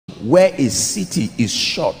where a city is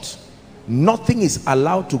shut, nothing is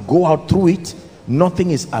allowed to go out through it,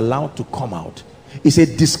 nothing is allowed to come out. It's a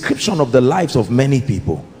description of the lives of many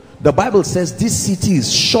people. The Bible says this city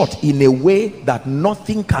is shut in a way that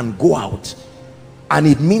nothing can go out, and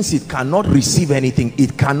it means it cannot receive anything.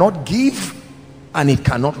 It cannot give and it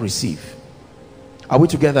cannot receive. Are we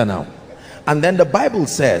together now? And then the Bible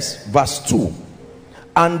says, verse 2,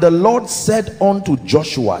 and the Lord said unto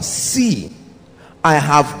Joshua, see, I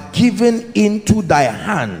have given into thy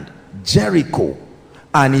hand Jericho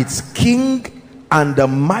and its king and the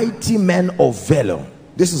mighty men of valor.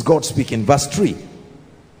 This is God speaking. Verse 3,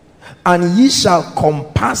 and ye shall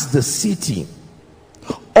compass the city,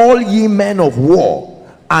 all ye men of war,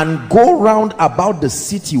 and go round about the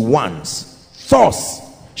city once. Thus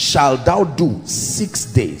shalt thou do 6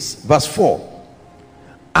 days. Verse 4,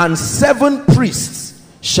 and 7 priests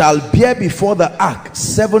shall bear before the ark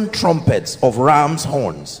 7 trumpets of ram's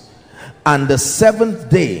horns, and the 7th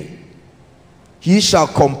day he shall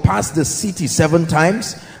compass the city 7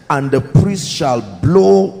 times, and the priest shall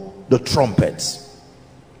blow the trumpets.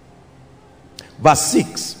 Verse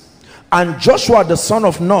 6, and Joshua the son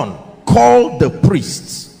of Nun called the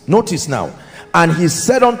priests. Notice now, and he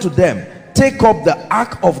said unto them, take up the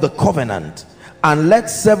ark of the covenant, and let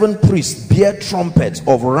 7 priests bear trumpets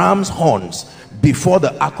of ram's horns before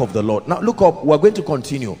the ark of the Lord. Now look up, we're going to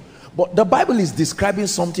continue, but the Bible is describing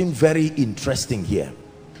something very interesting here.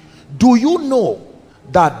 Do you know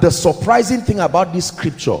that the surprising thing about this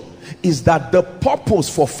scripture is that the purpose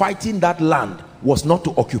for fighting that land was not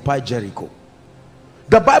to occupy Jericho?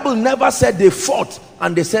 The Bible never said they fought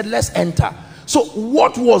and they said let's enter. So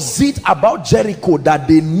what was it about Jericho that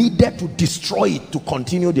they needed to destroy it to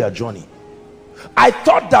continue their journey? I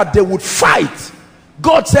thought that they would fight.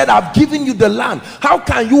 God said, I've given you the land. How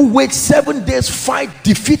can you wait 7 days, fight,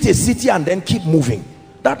 defeat a city, and then keep moving?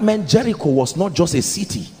 That meant Jericho was not just a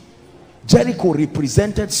city. Jericho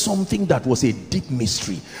represented something that was a deep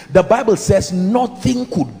mystery. The Bible says nothing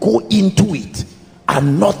could go into it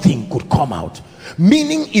and nothing could come out.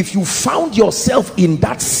 Meaning, if you found yourself in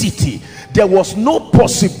that city, there was no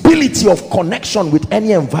possibility of connection with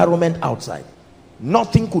any environment outside.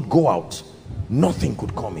 Nothing could go out, nothing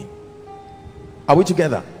could come in. Are we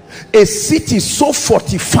together? A city so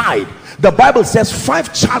fortified, the Bible says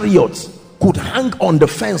 5 chariots could hang on the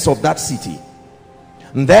fence of that city.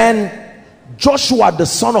 And then Joshua the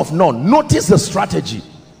son of Nun, notice the strategy.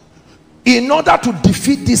 In order to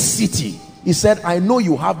defeat this city, he said, I know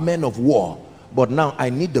you have men of war, but now I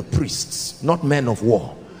need the priests, not men of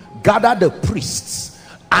war. Gather the priests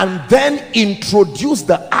and then introduce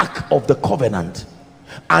the ark of the covenant,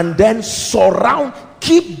 and then surround,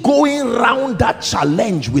 keep going round that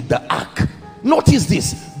challenge with the ark. Notice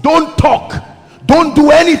this, don't talk, don't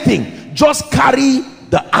do anything, just carry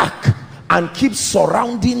the ark and keep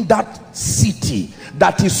surrounding that city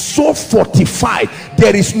that is so fortified.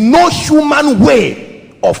 There is no human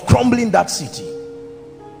way of crumbling that city.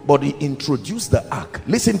 But he introduced the ark,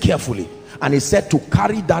 listen carefully, and he said to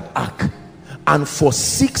carry that ark, and for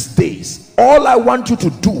 6 days all I want you to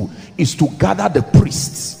do is to gather the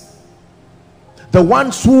priests, the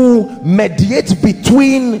ones who mediate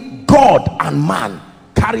between God and man.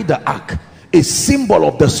 Carry the ark, a symbol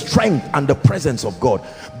of the strength and the presence of God,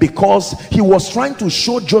 because he was trying to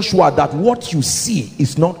show Joshua that what you see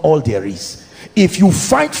is not all there is. If you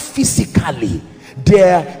fight physically,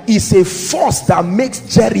 there is a force that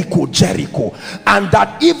makes Jericho Jericho, and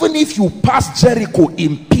that even if you pass Jericho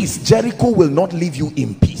in peace, Jericho will not leave you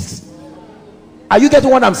in peace. Are you getting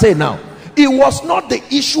what I'm saying now? It was not the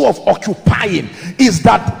issue of occupying, is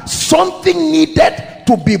that something needed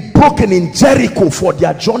to be broken in Jericho for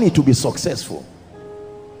their journey to be successful.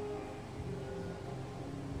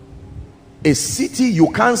 A city,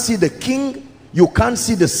 you can't see the king, you can't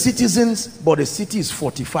see the citizens, but the city is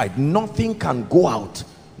fortified. Nothing can go out,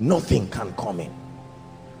 nothing can come in.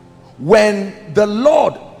 When the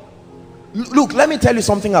Lord, look, let me tell you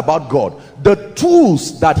something about God. The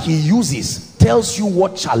tools that he uses tells you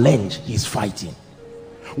what challenge he's fighting.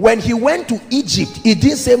 When he went to Egypt, he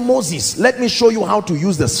didn't say, Moses, let me show you how to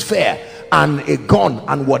use the spear and a gun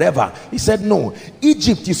and whatever. He said, no,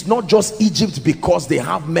 Egypt is not just Egypt because they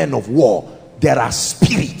have men of war. There are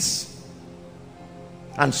spirits.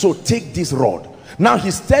 And so take this rod. Now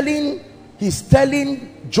he's telling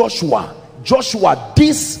Joshua,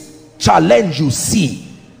 this challenge you see,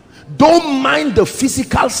 don't mind the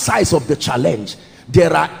physical size of the challenge.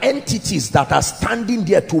 There are entities that are standing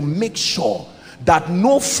there to make sure that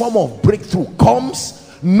no form of breakthrough comes,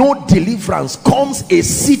 no deliverance comes. A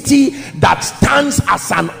city that stands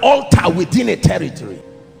as an altar within a territory.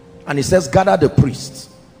 And he says, gather the priests.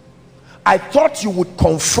 I thought you would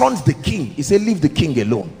confront the king. He said, leave the king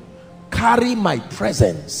alone. Carry my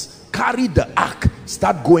presence, carry the ark,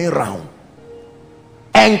 start going round.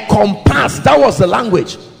 Encompass, that was the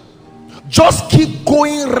language. Just keep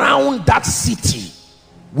going round that city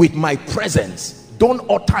with my presence. Don't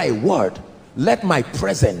utter a word. Let my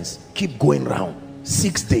presence keep going round.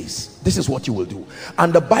 6 days. This is what you will do.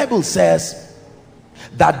 And the Bible says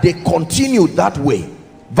that they continued that way.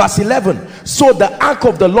 Verse 11, so the ark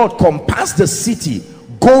of the Lord compassed the city,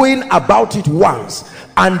 going about it once,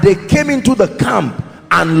 and they came into the camp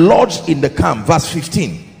and lodged in the camp. Verse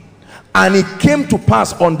 15, and it came to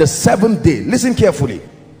pass on the 7th day, listen carefully,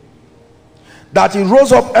 that he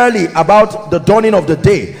rose up early about the dawning of the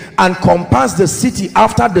day and compassed the city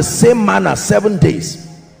after the same manner 7 days.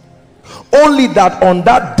 Only that on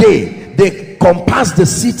that day they compassed the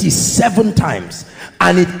city 7 times.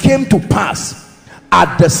 And it came to pass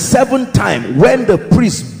at the 7th time, when the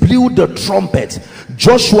priest blew the trumpet,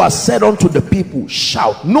 Joshua said unto the people,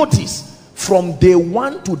 shout. Notice, from day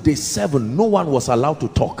 1 to day 7, no one was allowed to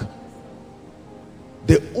talk.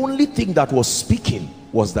 The only thing that was speaking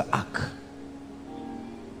was the ark.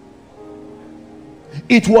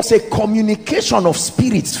 It was a communication of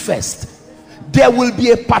spirits first. There will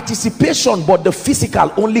be a participation, but the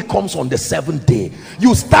physical only comes on the 7th day.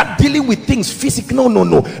 You start dealing with things physical.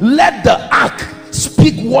 No. Let the ark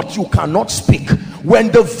speak what you cannot speak.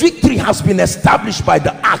 When the victory has been established by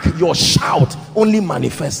the ark, your shout only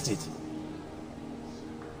manifested.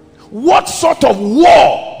 What sort of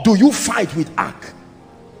war do you fight with ark?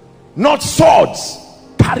 Not swords.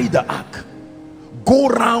 Carry the ark. Go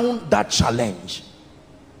round that challenge.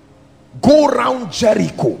 Go round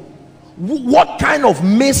Jericho. What kind of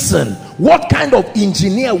mason, what kind of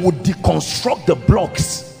engineer would deconstruct the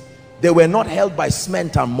blocks? They were not held by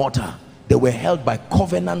cement and mortar. They were held by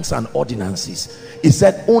covenants and ordinances. He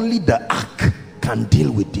said only the ark can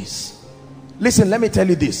deal with this. Listen, let me tell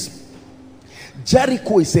you this.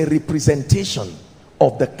 Jericho is a representation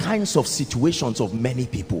of the kinds of situations of many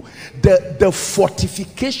people. The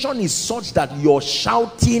fortification is such that your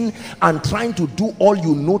shouting and trying to do all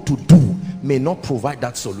you know to do may not provide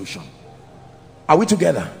that solution. Are we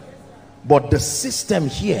together? But the system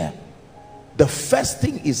here, the first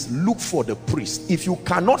thing is look for the priest. If you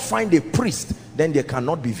cannot find a priest, then there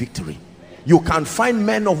cannot be victory. You can find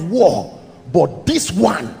men of war, but this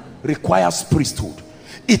one requires priesthood.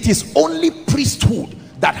 It is only priesthood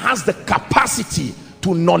that has the capacity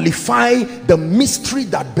to nullify the mystery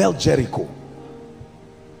that built Jericho.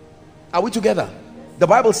 Are we together? The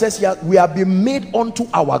Bible says here, we have been made unto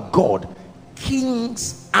our God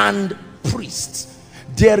kings and priests.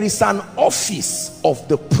 There is an office of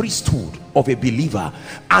the priesthood of a believer,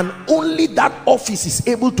 and only that office is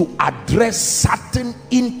able to address certain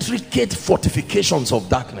intricate fortifications of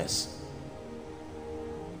darkness.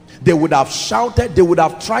 They would have shouted, they would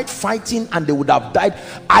have tried fighting, and they would have died.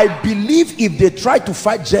 I believe if they tried to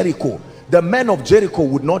fight Jericho, the men of Jericho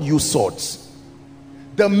would not use swords.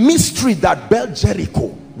 The mystery that built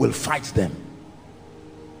Jericho will fight them.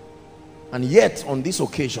 And yet on this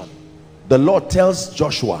occasion, the Lord tells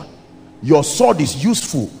Joshua, your sword is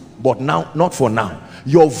useful, but now, not for now.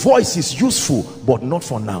 Your voice is useful, but not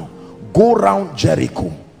for now. Go round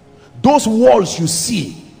Jericho. Those walls you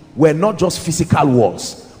see were not just physical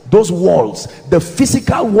walls. Those walls, the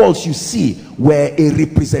physical walls you see, were a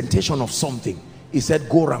representation of something. He said,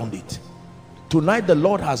 go round it. Tonight the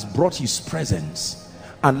Lord has brought his presence,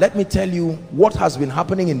 and let me tell you, what has been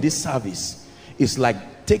happening in this service is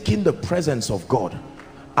like taking the presence of God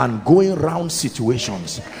and going around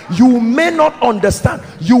situations. You may not understand.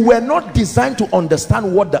 You were not designed to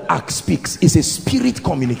understand what the ark speaks. It's a spirit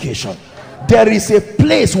communication. There is a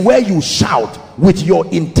place where you shout with your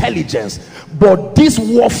intelligence, but this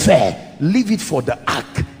warfare, leave it for the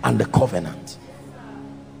ark and the covenant.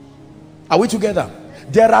 Are we together?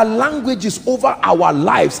 There are languages over our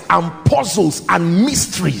lives and puzzles and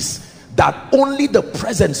mysteries that only the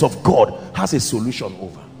presence of God has a solution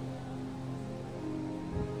over.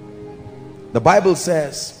 The Bible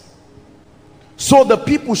says, so the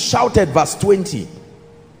people shouted, verse 20,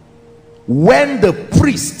 when the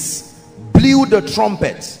priests blew the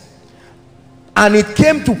trumpets, and it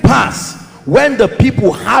came to pass when the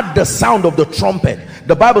people heard the sound of the trumpet,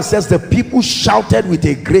 the Bible says the people shouted with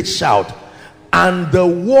a great shout, and the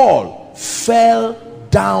wall fell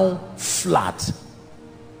down flat,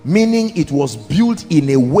 meaning it was built in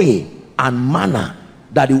a way and manner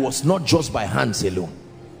that it was not just by hands alone.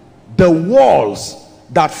 The walls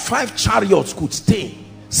that 5 chariots could stay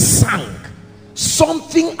sank.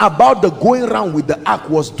 Something about the going around with the ark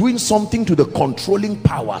was doing something to the controlling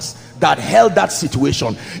powers that held that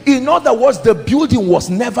situation. In other words, the building was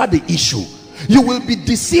never the issue. You will be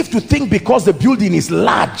deceived to think because the building is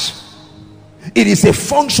large, it is a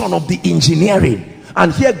function of the engineering.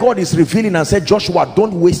 And here God is revealing and said, Joshua,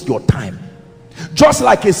 don't waste your time. Just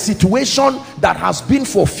like a situation that has been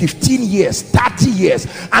for 15 years, 30 years,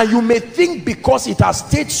 and you may think because it has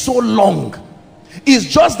stayed so long, it's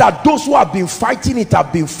just that those who have been fighting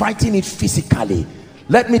it physically.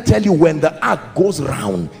 Let me tell you, when the ark goes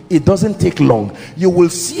round, it doesn't take long. You will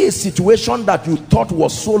see a situation that you thought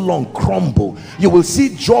was so long crumble. You will see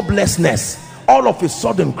joblessness all of a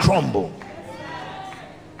sudden crumble.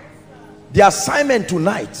 The assignment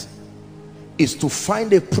tonight is to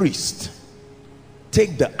find a priest,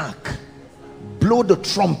 take the ark, blow the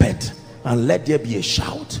trumpet, and let there be a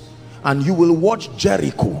shout, and you will watch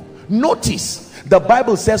Jericho. Notice the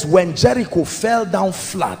Bible says when Jericho fell down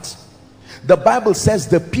flat, the Bible says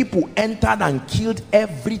the people entered and killed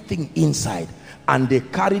everything inside, and they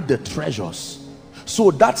carried the treasures. So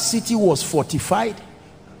that city was fortified,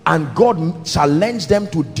 and God challenged them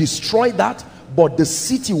to destroy that, but the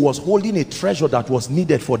city was holding a treasure that was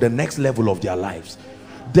needed for the next level of their lives.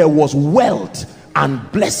 There was wealth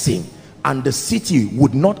and blessing, and the city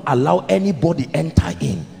would not allow anybody enter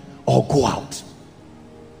in or go out.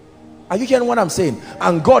 Are you hearing what I'm saying?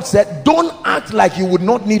 And God said, don't act like you would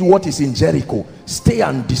not need what is in Jericho. Stay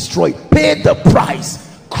and destroy it. Pay the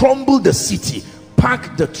price. Crumble the city.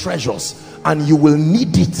 Pack the treasures, and you will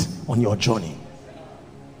need it on your journey.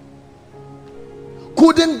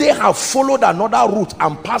 Couldn't they have followed another route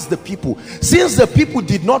and passed the people? Since the people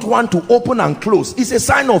did not want to open and close, it's a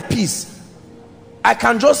sign of peace. I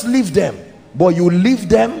can just leave them. But you leave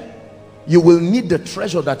them, you will need the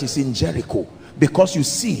treasure that is in Jericho. Because you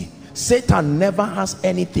see, Satan never has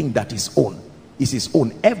anything that is own. It's his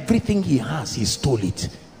own. Everything he has, he stole it.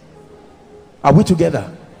 Are we together?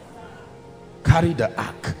 Carry the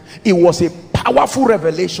ark. It was a powerful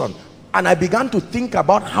revelation, and I began to think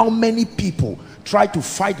about how many people try to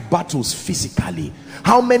fight battles physically,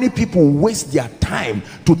 how many people waste their time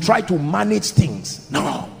to try to manage things.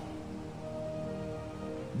 No,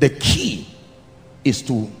 the key is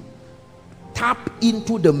to tap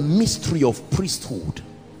into the mystery of priesthood,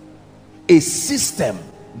 a system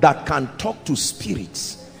that can talk to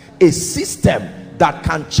spirits, a system that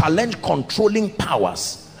can challenge controlling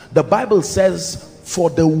powers. The Bible says, for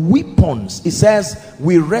the weapons, it says,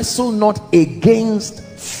 we wrestle not against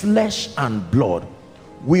flesh and blood.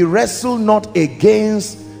 We wrestle not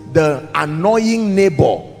against the annoying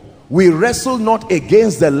neighbor. We wrestle not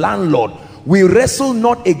against the landlord. We wrestle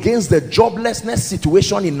not against the joblessness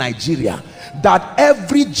situation in Nigeria. That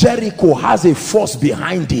every Jericho has a force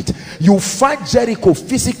behind it. You fight Jericho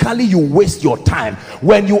physically, you waste your time.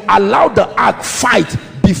 When you allow the ark fight,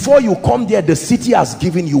 before you come there, the city has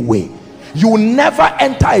given you way. You never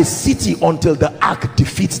enter a city until the ark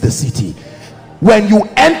defeats the city. When you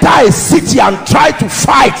enter a city and try to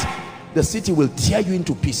fight, the city will tear you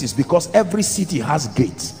into pieces, because every city has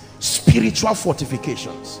gates, spiritual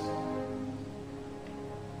fortifications.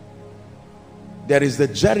 There is the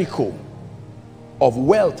Jericho of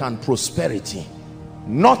wealth and prosperity.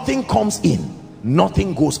 Nothing comes in,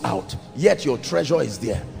 nothing goes out, yet your treasure is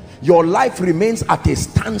there. Your life remains at a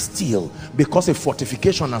standstill because a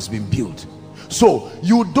fortification has been built. So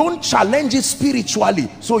you don't challenge it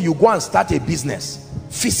spiritually, so you go and start a business.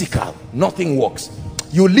 Physical, nothing works.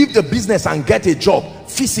 You leave the business and get a job.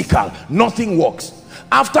 Physical, nothing works.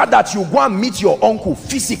 After that, you go and meet your uncle.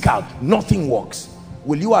 Physical, nothing works.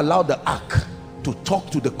 Will you allow the ark to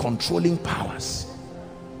talk to the controlling powers?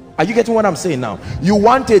 Are you getting what I'm saying now? You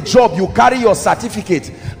want a job, you carry your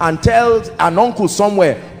certificate and tell an uncle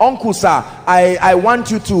somewhere, uncle sir, I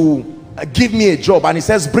want you to give me a job, and he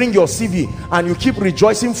says bring your CV, and you keep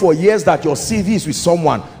rejoicing for years that your CV is with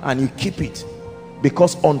someone, and you keep it,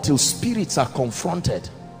 because until spirits are confronted,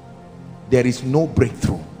 there is no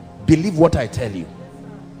breakthrough. Believe what I tell you.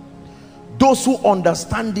 Those who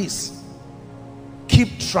understand this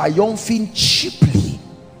keep triumphing cheaply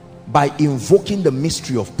by invoking the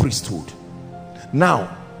mystery of priesthood.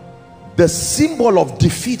 Now, the symbol of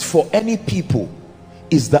defeat for any people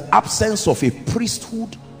is the absence of a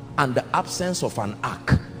priesthood and the absence of an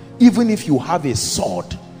ark. Even if you have a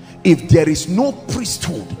sword, if there is no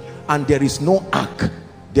priesthood and there is no ark,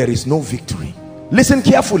 there is no victory. Listen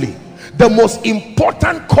carefully. The most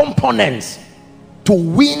important components to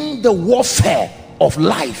win the warfare of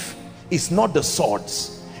life is not the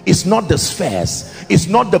swords, it's not the spheres, it's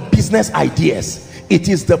not the business ideas. It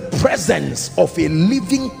is the presence of a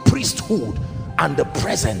living priesthood and the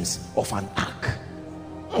presence of an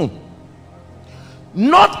ark.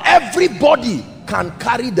 Not everybody can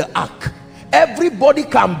carry the ark. Everybody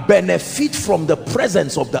can benefit from the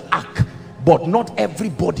presence of the ark, but not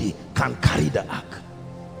everybody can carry the ark.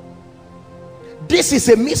 This is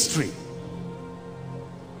a mystery.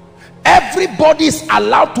 Everybody is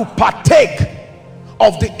allowed to partake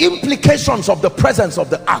of the implications of the presence of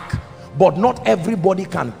the ark, but not everybody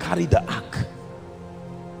can carry the ark.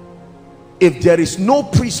 If there is no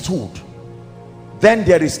priesthood, then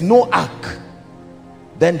there is no ark,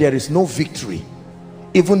 then there is no victory.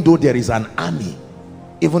 Even though there is an army,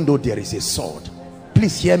 even though there is a sword.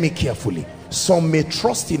 Please hear me carefully. Some may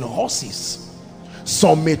trust in horses,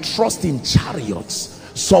 some may trust in chariots,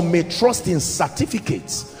 some may trust in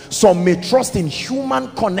certificates, some may trust in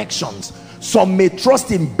human connections, some may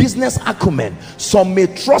trust in business acumen, some may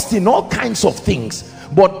trust in all kinds of things.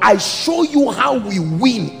 But I show you how we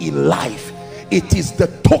win in life. It is the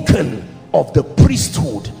token of the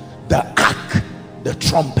priesthood, the ark, the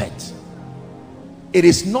trumpet. It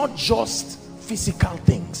is not just physical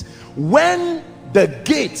things. When the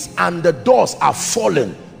gates and the doors are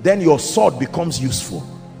fallen, then your sword becomes useful.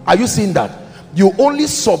 Are you seeing that? You only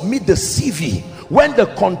submit the CV when the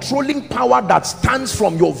controlling power that stands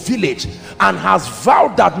from your village and has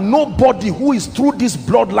vowed that nobody who is through this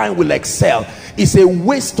bloodline will excel. Is a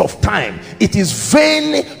waste of time. It is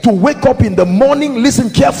vain to wake up in the morning, listen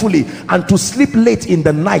carefully, and to sleep late in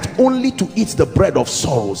the night only to eat the bread of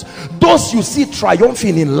sorrows. Those you see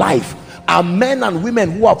triumphing in life are men and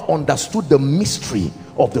women who have understood the mystery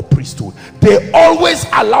of the priesthood. They always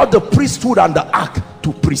allow the priesthood and the ark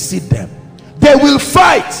to precede them. They will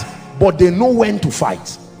fight, but they know when to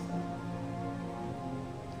fight.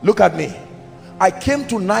 Look at me. I came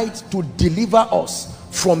tonight to deliver us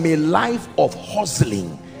from a life of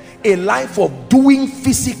hustling, a life of doing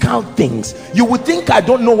physical things. You would think I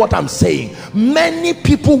don't know what I'm saying. Many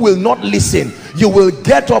people will not listen. You will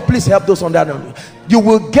get up, please help those on that. You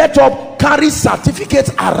will get up, carry certificates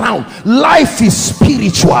around. Life is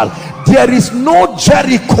spiritual. There is no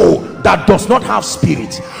Jericho that does not have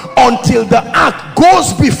spirit. Until the ark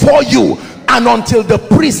goes before you and until the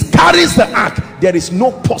priest carries the ark, there is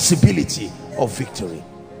no possibility of victory.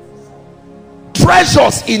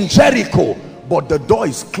 Treasures in Jericho, but the door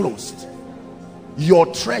is closed. Your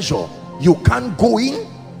treasure, you can't go in,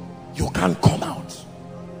 you can't come out.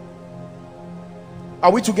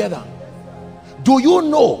 Are we together? Do you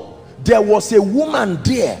know there was a woman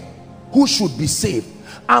there who should be saved?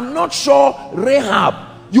 I'm not sure Rahab.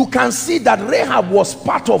 You can see that Rahab was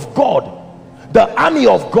part of God, the army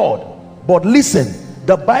of God. But listen,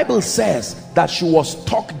 the Bible says that she was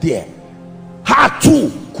stuck there. Her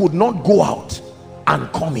too could not go out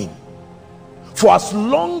and come in. For as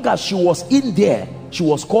long as she was in there, she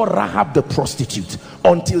was called Rahab the prostitute.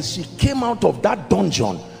 Until she came out of that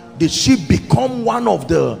dungeon, did she become one of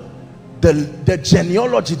the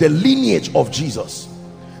genealogy, the lineage of Jesus.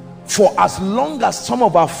 For as long as some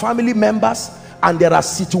of our family members, and there are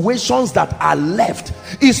situations that are left,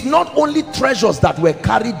 it's not only treasures that were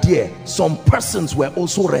carried there, some persons were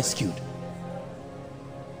also rescued.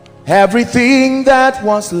 Everything that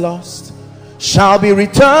was lost shall be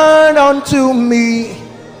returned unto me.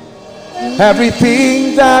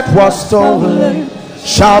 Everything that was stolen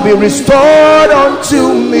shall be restored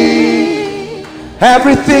unto me.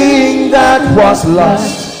 Everything that was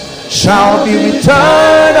lost shall be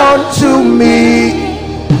returned unto me.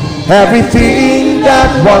 Everything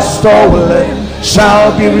that was stolen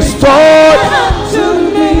shall be restored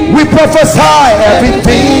unto me. We prophesy,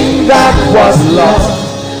 everything that was lost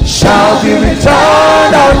shall be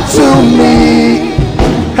returned unto me.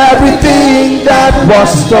 Everything that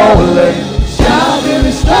was stolen shall be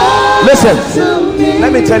restored. Listen,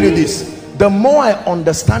 let me tell you this. The more I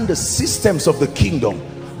understand the systems of the kingdom,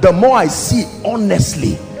 the more I see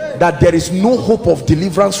honestly that there is no hope of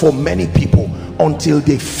deliverance for many people until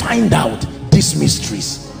they find out these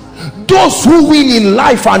mysteries. Those who win in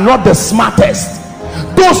life are not the smartest.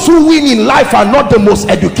 Those who win in life are not the most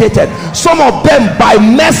educated. Some of them, by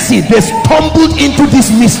mercy, they stumbled into these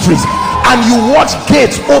mysteries, and you watch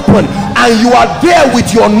gates open and you are there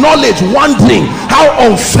with your knowledge, wondering how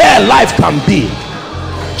unfair life can be.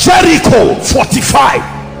 Jericho fortified.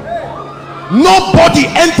 Nobody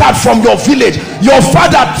entered from your village. Your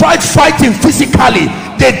father tried fighting physically,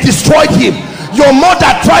 they destroyed him. Your mother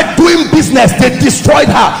tried doing business, they destroyed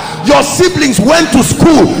her. Your siblings went to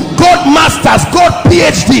school, got masters, got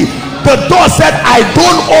PhD. The door said, I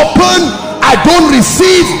don't open, I don't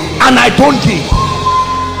receive, and I don't give.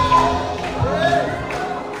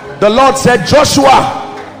 The Lord said,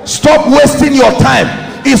 Joshua, stop wasting your time.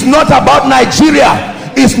 It's not about Nigeria.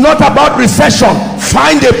 It's not about recession.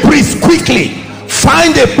 Find a priest quickly.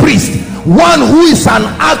 Find a priest, one who is an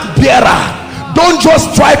ark bearer. Don't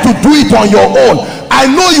just try to do it on your own. I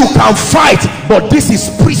know you can fight, but this is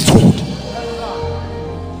priesthood.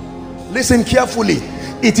 Listen carefully.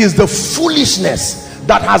 It is the foolishness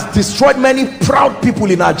that has destroyed many proud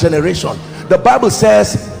people in our generation. The Bible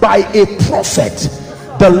says, by a prophet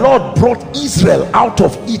the Lord brought Israel out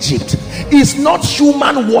of Egypt. It's not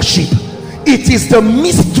human worship. It is the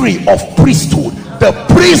mystery of priesthood. The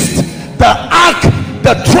priest, the ark,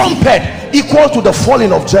 the trumpet, equal to the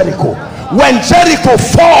falling of Jericho. When Jericho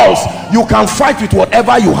falls, you can fight with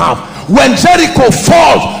whatever you have. When Jericho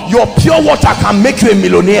falls, your pure water can make you a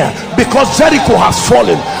millionaire, because Jericho has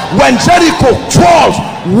fallen. When Jericho falls,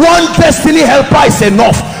 one destiny helper is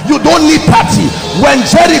enough. You don't need 30. When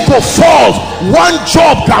Jericho falls, one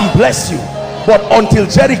job can bless you. But until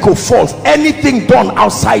Jericho falls, anything done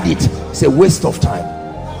outside it is a waste of time.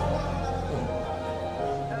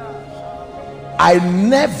 I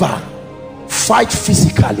never fight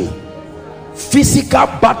physically. Physical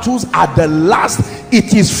battles are the last.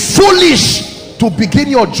 It is foolish to begin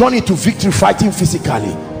your journey to victory fighting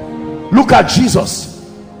physically. Look at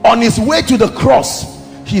Jesus. On his way to the cross,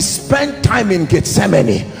 he spent time in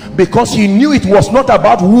Gethsemane, because he knew it was not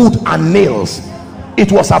about wood and nails.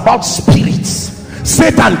 It was about spirits.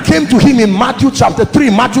 Satan came to him in Matthew chapter 3,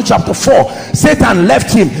 Matthew chapter 4. Satan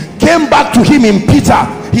left him, came back to him in Peter.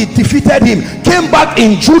 He defeated him, came back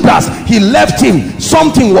in Judas. He left him.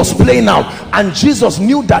 Something was playing out, and Jesus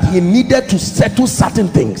knew that he needed to settle certain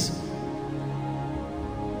things.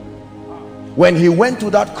 When he went to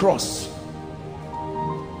that cross,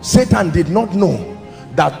 Satan did not know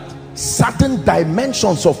that certain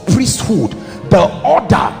dimensions of priesthood, the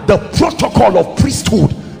order, the protocol of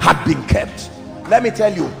priesthood had been kept. Let me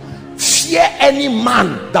tell you, fear any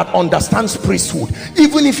man that understands priesthood,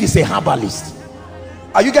 even if he's a herbalist.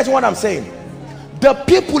 Are you getting what I'm saying? The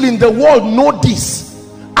people in the world know this,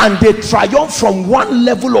 and they triumph from one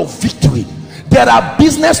level of victory. There are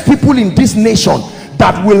business people in this nation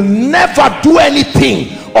that will never do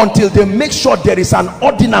anything until they make sure there is an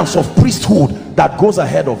ordinance of priesthood that goes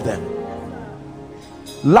ahead of them.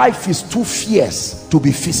 Life is too fierce to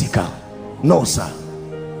be physical. No, sir.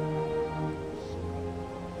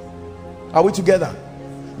 Are we together?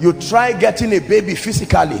 You try getting a baby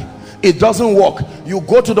physically, it doesn't work. You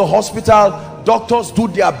go to the hospital, doctors do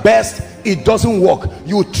their best, it doesn't work.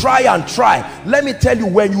 You try and try. Let me tell you,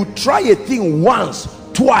 when you try a thing once,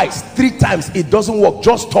 twice, 3 times, it doesn't work,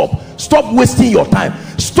 just stop wasting your time.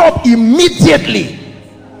 Stop immediately.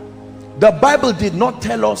 The Bible did not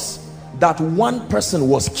tell us that one person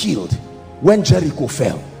was killed when Jericho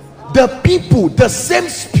fell. The people, the same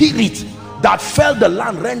spirit that fell the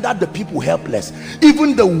land, rendered the people helpless.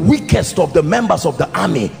 Even the weakest of the members of the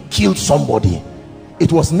army killed somebody.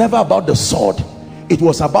 It was never about the sword. It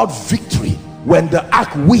was about victory. When the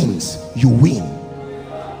ark wins, you win.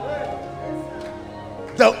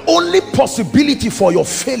 The only possibility for your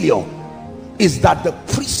failure is that the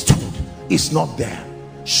priesthood is not there.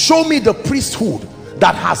 Show me the priesthood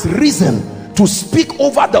that has risen to speak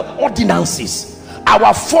over the ordinances.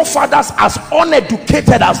 Our forefathers, as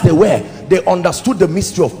uneducated as they were, they understood the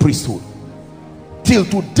mystery of priesthood. Till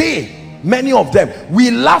today, many of them,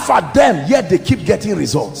 we laugh at them, yet they keep getting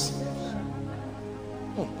results.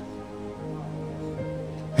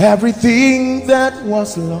 Everything that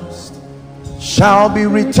was lost shall be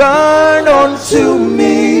returned unto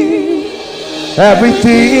me.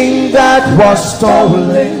 Everything that was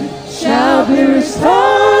stolen shall be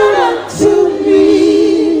restored unto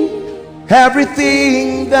me.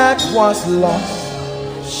 Everything that was lost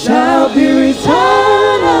shall be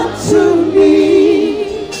returned unto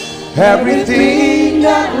me. Everything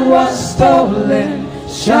that was stolen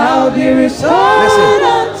shall be restored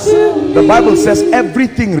unto me. The Bible says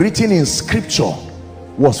everything written in scripture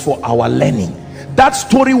was for our learning. That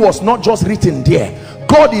story was not just written there.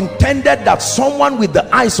 God intended that someone with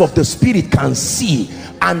the eyes of the spirit can see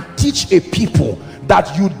and teach a people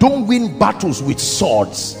that you don't win battles with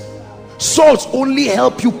swords. Swords only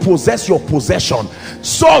help you possess your possession.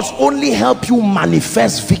 Swords only help you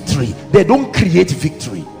manifest victory. They don't create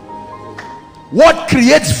victory. What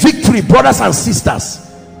creates victory, brothers and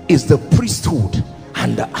sisters, is the priesthood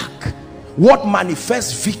and the ark. What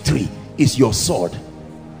manifests victory is your sword.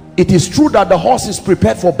 It is true that the horse is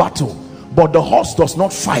prepared for battle, but the horse does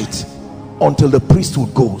not fight until the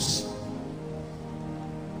priesthood goes.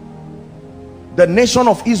 The nation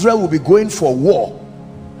of Israel will be going for war,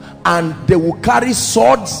 and they will carry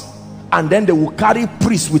swords, and then they will carry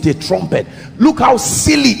priests with a trumpet. Look how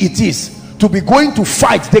silly it is to be going to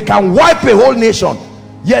fight. They can wipe a whole nation.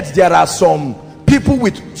 Yet there are some people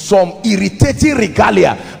with some irritating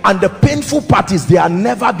regalia, and the painful part is they are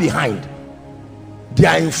never behind. They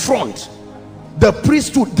are in front. The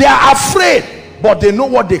priesthood, they are afraid, but they know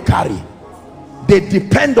what they carry. They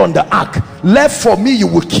depend on the ark. Left for me, you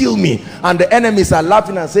will kill me. And the enemies are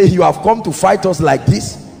laughing and say, you have come to fight us like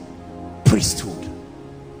this? Priesthood.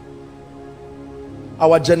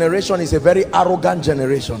 Our generation is a very arrogant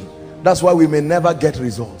generation. That's why we may never get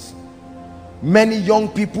results. Many young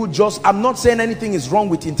people just, I'm not saying anything is wrong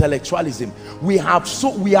with intellectualism. We have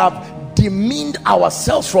demeaned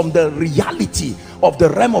ourselves from the reality of the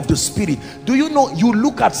realm of the spirit. Do you know, you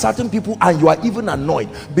look at certain people and you are even annoyed,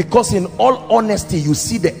 because in all honesty you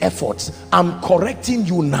see the efforts. I'm correcting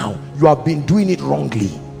you now. You have been doing it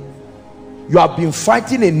wrongly. You have been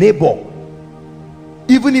fighting a neighbor.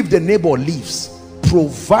 Even if the neighbor leaves,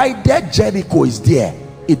 provided Jericho is there,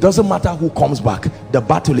 it doesn't matter who comes back, the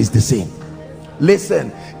battle is the same.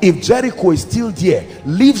 Listen, if Jericho is still there,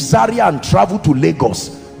 leave Zaria and travel to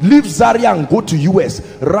Lagos. Leave Zaria and go to US.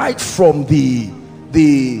 Right from the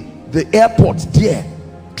airport there,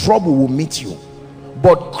 trouble will meet you.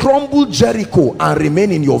 But crumble Jericho and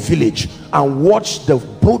remain in your village and watch the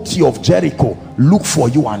booty of Jericho look for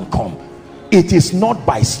you and come. It is not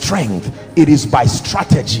by strength, it is by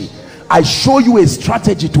strategy. I show you a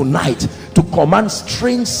strategy tonight to command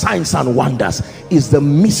strange signs and wonders. Is the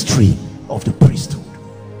mystery of the priesthood.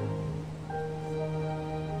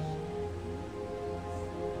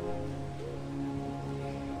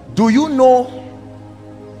 Do you know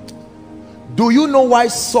why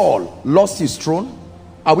Saul lost his throne?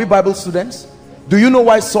 Are we Bible students? Do you know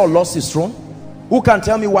why Saul lost his throne? Who can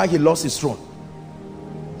tell me why he lost his throne?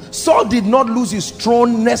 Saul did not lose his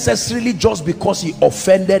throne necessarily just because he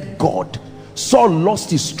offended God. Saul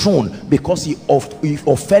lost his throne because he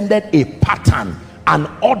offended a pattern, an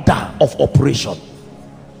order of operation.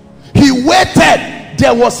 He waited.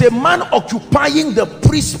 There was a man occupying the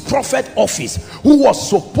priest prophet office who was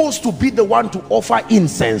supposed to be the one to offer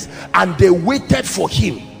incense, and they waited for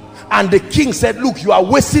him. And the king said, look, you are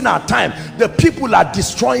wasting our time. The people are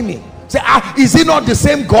destroying me. Say, is he not the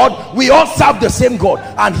same God? We all serve the same God.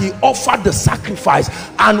 And he offered the sacrifice.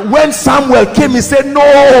 And when Samuel came, he said, no,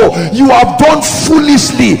 you have done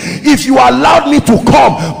foolishly. If you allowed me to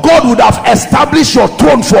come, God would have established your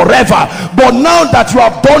throne forever. But now that you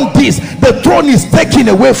have done this, the throne is taken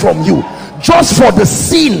away from you, just for the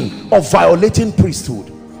sin of violating priesthood.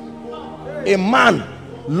 A man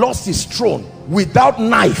lost his throne without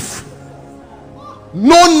knife.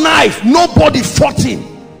 No knife, nobody fought him,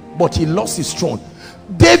 but he lost his throne.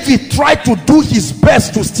 David tried to do his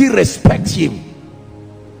best to still respect him.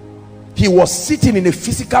 He was sitting in a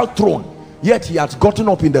physical throne, yet he had gotten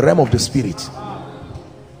up in the realm of the spirit.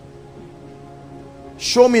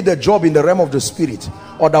 Show me the job in the realm of the spirit.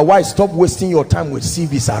 Otherwise, stop wasting your time with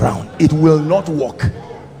CVs around. It will not work.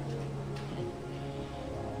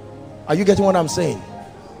 Are you getting what I'm saying?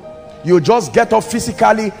 You just get up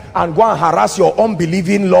physically and go and harass your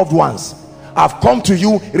unbelieving loved ones. I've come to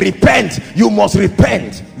you, repent. You must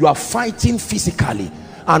repent. You are fighting physically,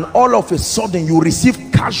 and all of a sudden you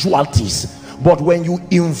receive casualties. But when you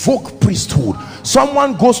invoke priesthood,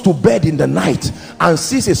 someone goes to bed in the night and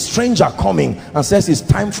sees a stranger coming and says it's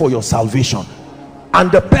time for your salvation,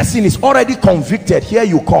 and the person is already convicted. Here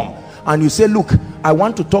you come and you say, look, I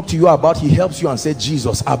want to talk to you about. He helps you and says,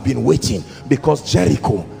 Jesus, I've been waiting because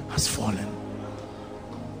Jericho has fallen.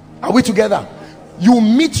 Are we together? You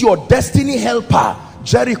meet your destiny helper.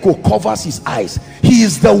 Jericho covers his eyes. He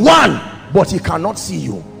is the one, but he cannot see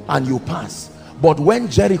you, and you pass. But when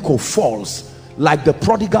Jericho falls, like the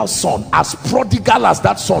prodigal son, as prodigal as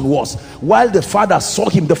that son was, while the father saw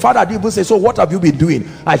him, the father didn't even say, so what have you been doing?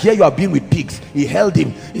 I hear you have been with pigs. He held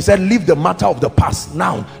him. He said, leave the matter of the past.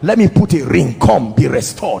 Now let me put a ring. Come, be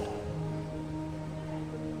restored.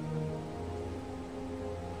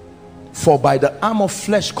 For by the arm of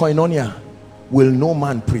flesh, koinonia, will no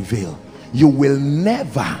man prevail. You will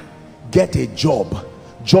never get a job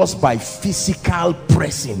just by physical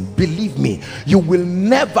pressing. Believe me, you will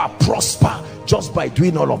never prosper just by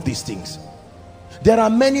doing all of these things. There are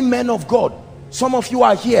many men of God. Some of you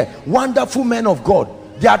are here, wonderful men of God.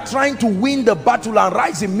 They are trying to win the battle and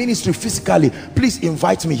rise in ministry physically. Please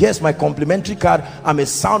invite me. Here's my complimentary card. I'm a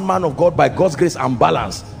sound man of God by God's grace. I'm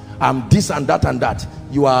balanced. I'm this and that and that.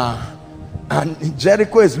 You are... And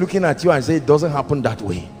Jericho is looking at you and say, it doesn't happen that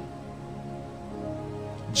way.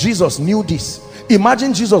 Jesus knew this.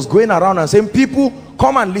 Imagine Jesus going around and saying, people,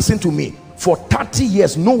 come and listen to me. For 30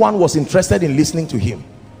 years, no one was interested in listening to him.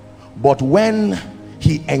 But when he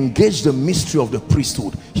he engaged the mystery of the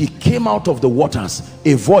priesthood. He came out of the waters.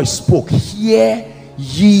 A voice spoke, hear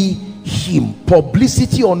ye him.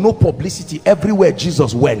 Publicity or no publicity, everywhere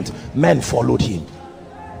Jesus went, men followed him.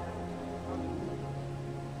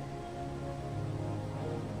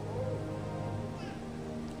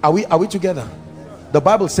 Are we together? The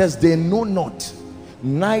Bible says they know not,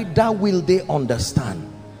 neither will they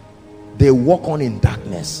understand. They walk on in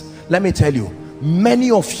darkness. Let me tell you,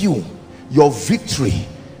 many of you, your victory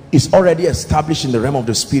is already established in the realm of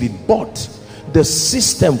the spirit, but the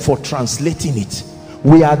system for translating it,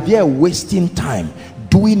 we are there wasting time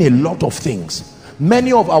doing a lot of things.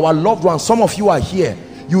 Many of our loved ones, some of you are here,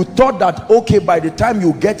 you thought that okay, by the time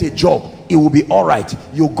you get a job it will be all right.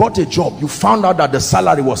 You got a job, you found out that the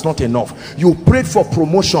salary was not enough, you prayed for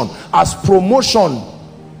promotion. As promotion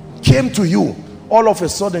came to you, all of a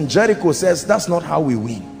sudden Jericho says, that's not how we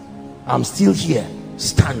win. I'm still here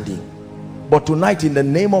standing. But tonight, in the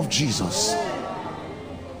name of Jesus,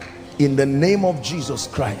 in the name of Jesus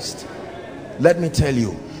Christ, let me tell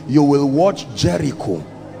you, you will watch Jericho,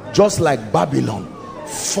 just like Babylon,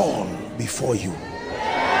 fall before you.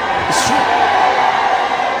 It's true.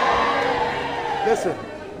 Listen,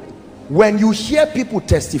 when you hear people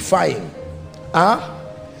testifying,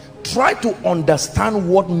 try to understand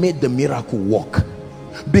what made the miracle work,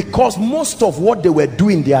 because most of what they were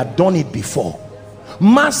doing, they had done it before.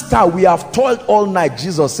 Master, we have toiled all night.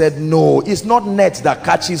 Jesus said, no, it's not net that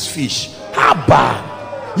catches fish.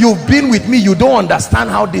 Haba, you've been with me, you don't understand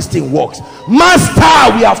how this thing works.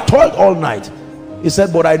 Master, we have toiled all night. He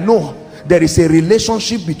said, but I know there is a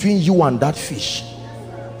relationship between you and that fish.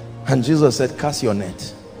 And Jesus said, cast your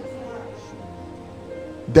net.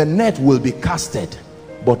 The net will be casted,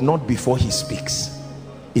 but not before he speaks.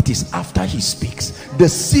 It is after he speaks. The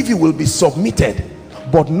CV will be submitted,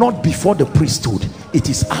 but not before the priesthood. It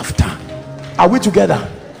is after. Are we together?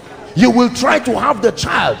 You will try to have the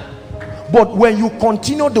child, but when you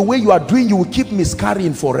continue the way you are doing, you will keep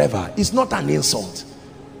miscarrying forever. It's not an insult.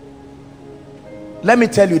 Let me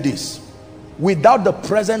tell you this, without the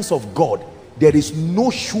presence of God, there is no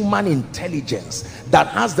human intelligence that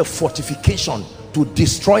has the fortification to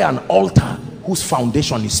destroy an altar whose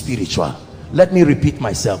foundation is spiritual. Let me repeat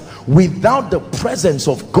myself. Without the presence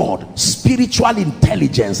of God, spiritual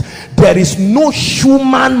intelligence, there is no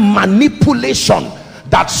human manipulation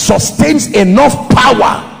that sustains enough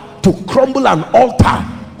power to crumble an altar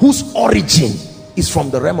whose origin is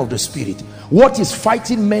from the realm of the spirit. What is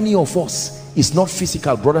fighting many of us is not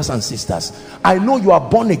physical, brothers and sisters. I know you are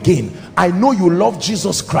born again, I know you love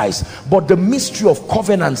Jesus Christ, but the mystery of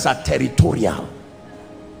covenants are territorial.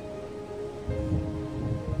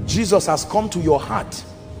 Jesus has come to your heart,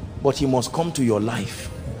 but he must come to your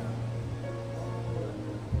life.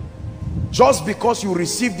 Just because you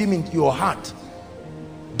received him into your heart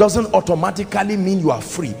doesn't automatically mean you are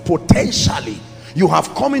free. Potentially you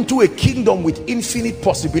have come into a kingdom with infinite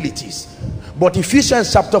possibilities. But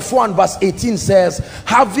Ephesians chapter 4 and verse 18 says,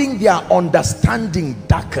 having their understanding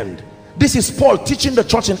darkened. This is Paul teaching the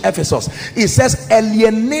church in Ephesus. He says,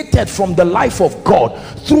 alienated from the life of God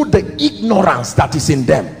through the ignorance that is in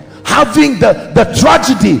them. Having the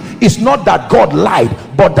tragedy is not that God lied,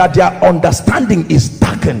 but that their understanding is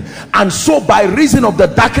darkened. And so by reason of the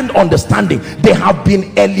darkened understanding, they have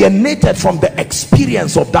been alienated from the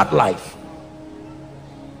experience of that life.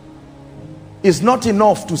 It's not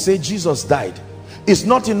enough to say Jesus died. It's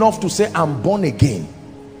not enough to say I'm born again.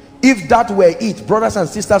 If that were it, brothers and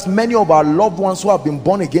sisters, many of our loved ones who have been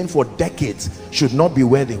born again for decades should not be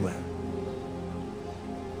where they were.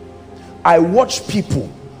 I watch people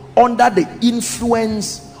under the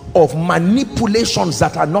influence of manipulations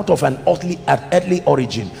that are not of an earthly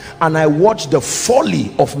origin, and I watch the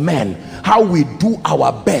folly of men, how we do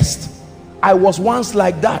our best. I was once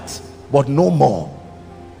like that, but no more.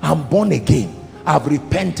 I'm born again. I've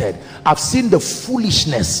repented. I've seen the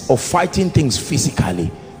foolishness of fighting things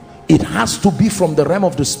physically. It has to be from the realm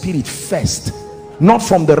of the spirit first, not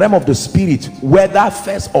from the realm of the spirit, whether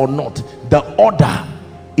first or not. The order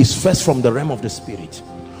is first from the realm of the spirit.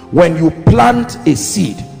 When you plant a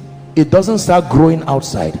seed, it doesn't start growing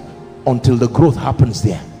outside until the growth happens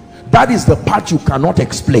there. That is the part you cannot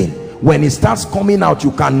explain. When it starts coming out,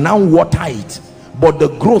 you can now water it, but the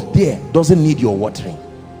growth there doesn't need your watering.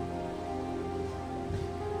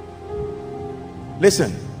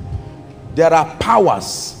 Listen, there are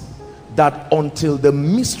powers that until the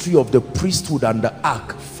mystery of the priesthood and the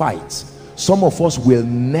ark fights, some of us will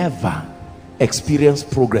never experience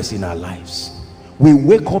progress in our lives. We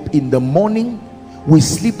wake up in the morning, we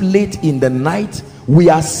sleep late in the night, we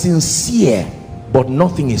are sincere, but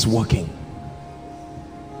nothing is working.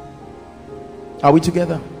 Are we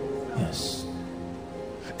together? Yes.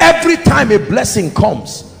 Every time a blessing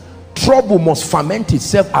comes, trouble must ferment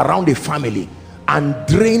itself around a family and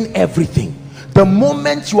drain everything. The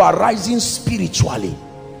moment you are rising spiritually,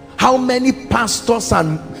 how many pastors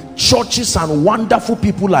and churches and wonderful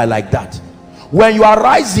people are like that? When you are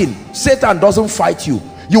rising, Satan doesn't fight you.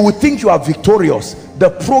 You will think you are victorious. The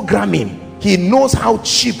programming, he knows how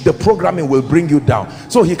cheap the programming will bring you down,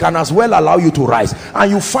 so he can as well allow you to rise. And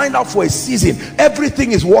you find out for a season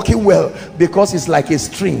everything is working well, because it's like a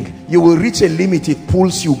string. You will reach a limit, it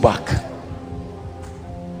pulls you back.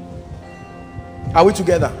 Are we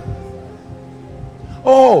together?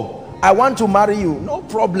 Oh, I want to marry you. No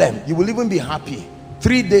problem. You will even be happy.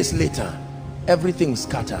 3 days later, everything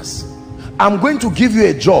scatters. I'm going to give you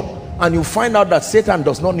a job, and you find out that Satan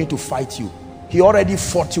does not need to fight you. He already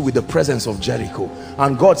fought you with the presence of Jericho.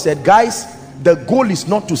 And God said, guys, the goal is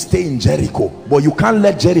not to stay in Jericho, but you can't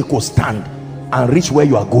let Jericho stand and reach where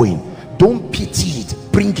you are going. Don't pity it,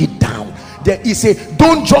 bring it down. He said,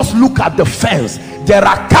 don't just look at the fence. There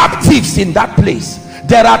are captives in that place.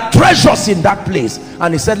 There are treasures in that place.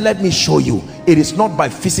 And he said, let me show you. It is not by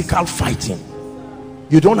physical fighting.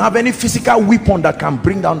 You don't have any physical weapon that can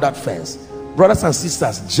bring down that fence. Brothers and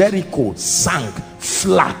sisters, Jericho sank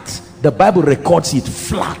flat. The Bible records it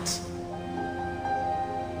flat.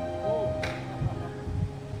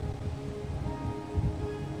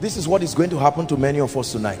 This is what is going to happen to many of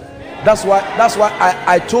us tonight. That's why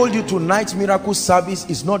I told you tonight's miracle service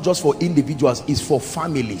is not just for individuals, it's for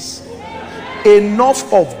families.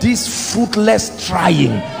 Enough of this fruitless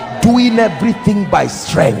trying, doing everything by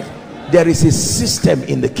strength. There is a system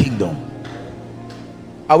in the kingdom.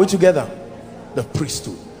 Are we together? The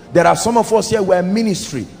priesthood. There are some of us here, we're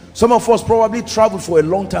ministry. Some of us probably traveled for a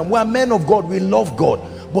long time. We are men of God, we love God,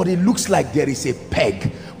 but it looks like there is a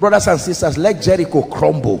peg. Brothers and sisters, let Jericho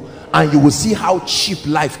crumble and you will see how cheap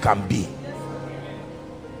life can be.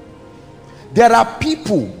 There are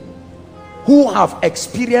people who have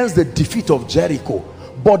experienced the defeat of Jericho,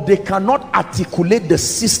 but they cannot articulate the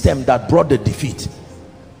system that brought the defeat.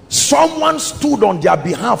 Someone stood on their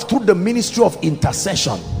behalf through the ministry of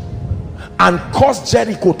intercession and caused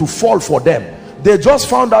Jericho to fall for them. They just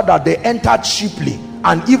found out that they entered cheaply,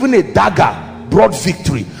 and even a dagger brought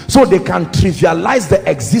victory. So they can trivialize the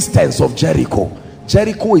existence of Jericho.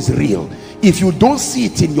 Jericho is real. If you don't see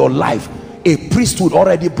it in your life, a priesthood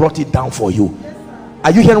already brought it down for you. Are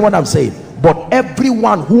you hearing what I'm saying? But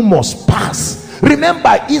everyone who must pass.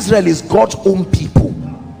 Remember, Israel is God's own people.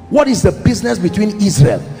 What is the business between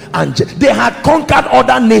Israel and they had conquered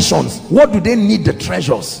other nations? What do they need the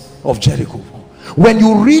treasures of Jericho for? When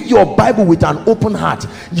you read your Bible with an open heart,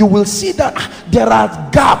 you will see that there are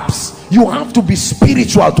gaps. You have to be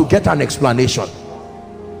spiritual to get an explanation.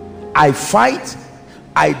 I fight,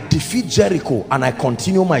 I defeat Jericho, and I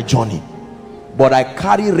continue my journey. But I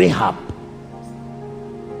carry Rahab.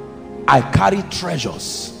 I carry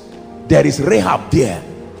treasures. There is Rahab there.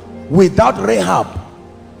 Without Rahab,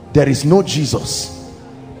 there is no Jesus.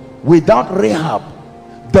 Without Rahab,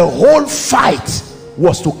 the whole fight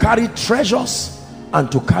was to carry treasures and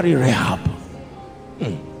to carry Rahab.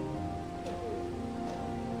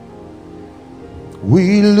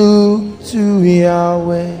 We look to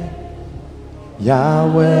Yahweh,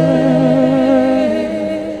 Yahweh.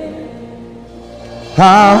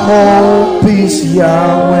 Our hope is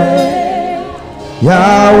Yahweh,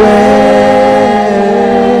 Yahweh.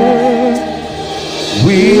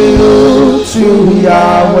 We look to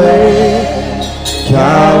Yahweh,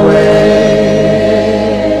 Yahweh.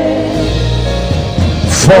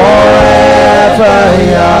 Forever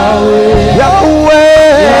Yahweh, Yahweh,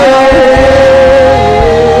 Yahweh.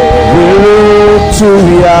 We look to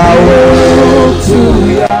Yahweh,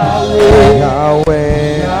 Yahweh,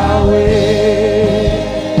 Yahweh.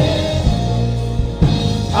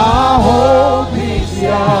 Our hope is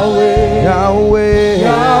Yahweh, Yahweh,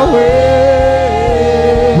 Yahweh.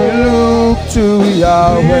 We look to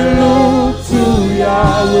Yahweh,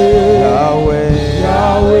 Yahweh,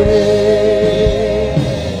 Yahweh.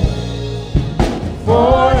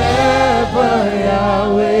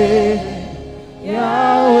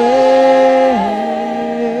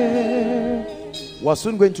 We're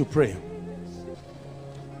soon going to pray.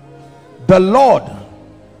 The Lord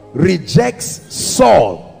rejects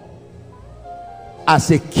Saul as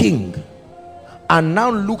a king and now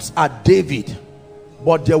looks at David,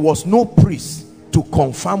 but there was no priest to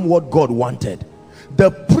confirm what God wanted.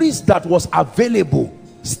 The priest that was available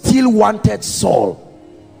still wanted Saul,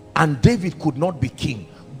 and David could not be king.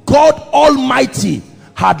 God Almighty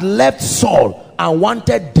had left Saul and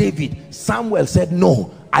wanted David. Samuel said,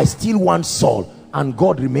 no, I still want Saul. And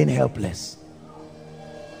God remained helpless.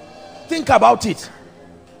 think about it.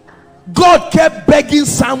 God kept begging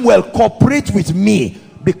Samuel, cooperate with me,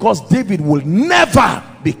 because David will never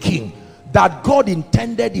be king. That God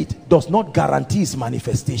intended it does not guarantee his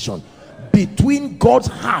manifestation. Between God's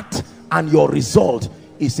heart and your result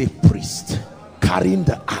is a priest carrying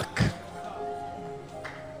the ark.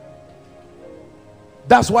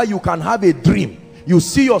 That's why you can have a dream. You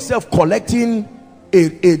see yourself collecting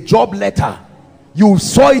a job letter. You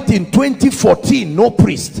saw it in 2014, no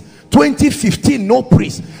priest. 2015, no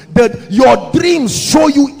priest. That your dreams show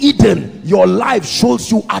you Eden, your life shows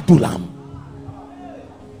you Adullam.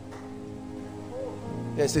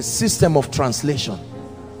 There's a system of translation.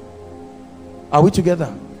 Are we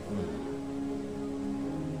together?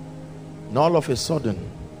 And all of a sudden,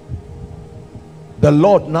 the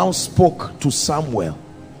Lord now spoke to Samuel.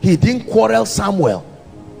 He didn't quarrel Samuel.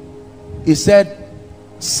 He said,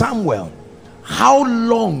 Samuel, how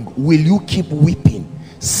long will you keep weeping,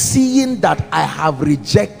 seeing that I have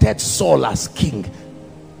rejected Saul as king?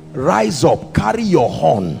 Rise up, carry your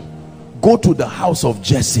horn, go to the house of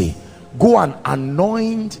Jesse, go and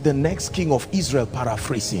anoint the next king of Israel,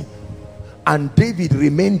 paraphrasing. And David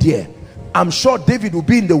remained there. I'm sure David will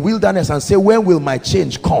be in the wilderness and say, when will my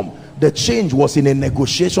change come? The change was in a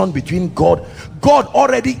negotiation between God. God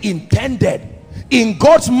already intended in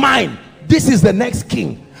God's mind, this is the next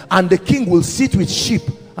king, and the king will sit with sheep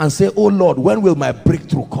and say, oh Lord, when will my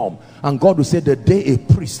breakthrough come? And God will say, the day a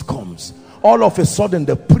priest comes. All of a sudden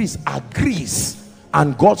the priest agrees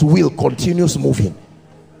and God's will continues moving.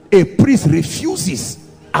 A priest refuses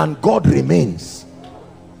and God remains.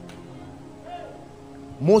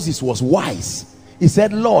 Moses was wise. He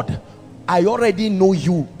said, Lord, I already know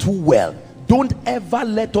you too well. Don't ever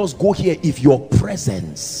let us go here if your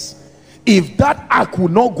presence. If that ark will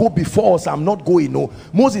not go before us, I'm not going. No.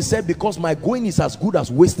 Moses said, because my going is as good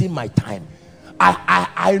as wasting my time.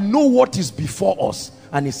 I know what is before us.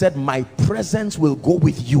 And he said, my presence will go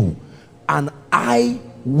with you and I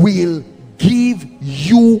will give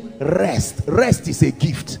you rest. Rest is a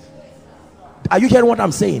gift. Are you hearing what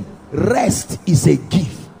I'm saying? Rest is a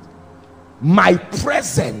gift. My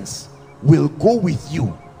presence will go with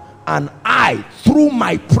you and I, through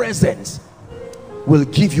my presence, will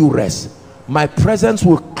give you rest. My presence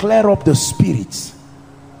will clear up the spirits,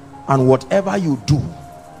 and whatever you do.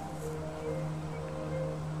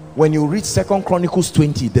 When you read 2 Chronicles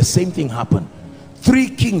 20, the same thing happened. 3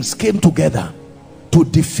 kings came together to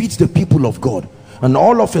defeat the people of God, and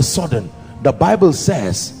all of a sudden the Bible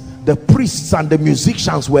says the priests and the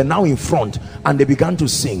musicians were now in front and they began to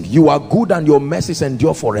sing, you are good and your mercies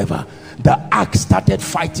endure forever. The ark started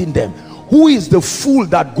fighting them. Who is the fool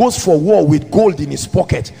that goes for war with gold in his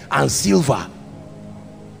pocket and silver?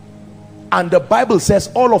 And the Bible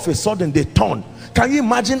says all of a sudden they turn. Can you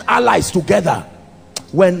imagine allies together?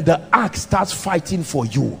 When the ark starts fighting for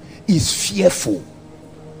you, is fearful.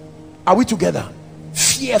 Are we together?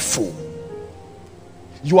 Fearful.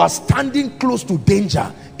 You are standing close to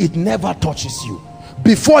danger, it never touches you.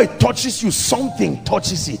 Before it touches you, something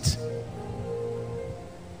touches it.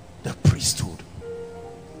 The priesthood.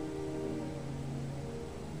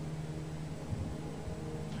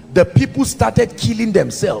 The people started killing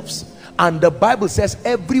themselves, and the Bible says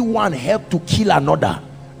everyone helped to kill another.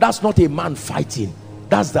 That's not a man fighting,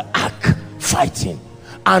 that's the ark fighting.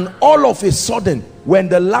 And all of a sudden, when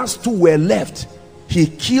the last 2 were left, he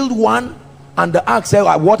killed one, and the ark said,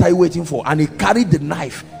 what are you waiting for? And he carried the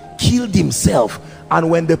knife, killed himself. And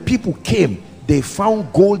when the people came, they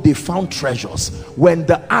found gold, they found treasures. When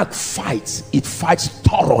the ark fights, it fights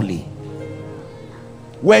thoroughly.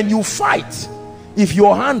 When you fight, if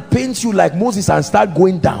your hand pains you like Moses and start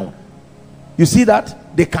going down, you see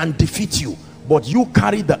that? They can defeat you. But you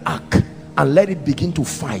carry the ark and let it begin to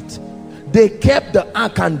fight. They kept the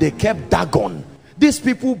ark and they kept Dagon. These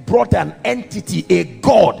people brought an entity, a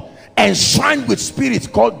god, enshrined with spirits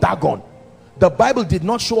called Dagon. The Bible did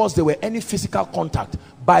not show us there were any physical contact.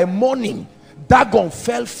 By morning, Dagon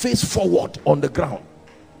fell face forward on the ground.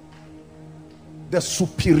 The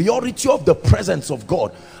superiority of the presence of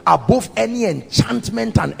God above any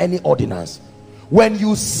enchantment and any ordinance. When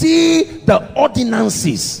you see the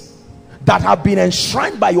ordinances that have been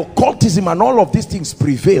enshrined by occultism and all of these things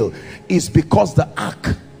prevail, is because the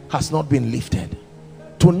ark has not been lifted.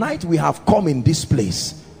 Tonight we have come in this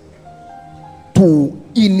place to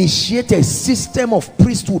initiate a system of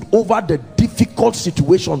priesthood over the difficult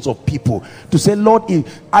situations of people. To say, Lord,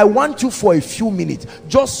 I want you for a few minutes,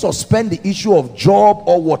 just suspend the issue of job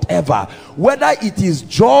or whatever. Whether it is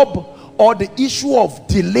job or the issue of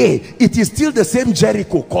delay, it is still the same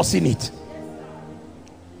Jericho causing it.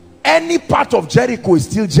 Any part of Jericho is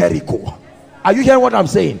still Jericho. Are you hearing what I'm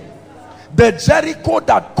saying? The Jericho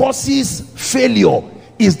that causes failure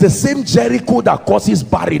is the same Jericho that causes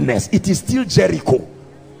barrenness. It is still Jericho.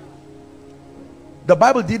 The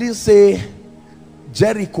Bible didn't say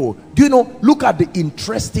Jericho. Do you know, look at the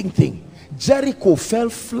interesting thing. Jericho fell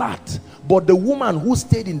flat, but the woman who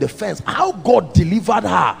stayed in the fence, how God delivered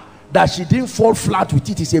her that she didn't fall flat with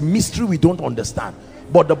it is a mystery we don't understand.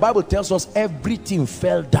 But the Bible tells us everything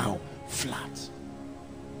fell down flat.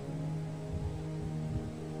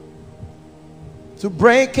 To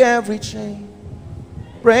break every chain,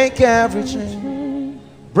 break every chain,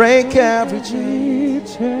 break every chain,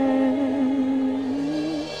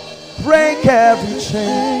 break every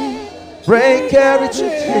chain, break every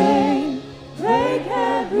chain, break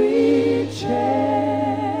every chain.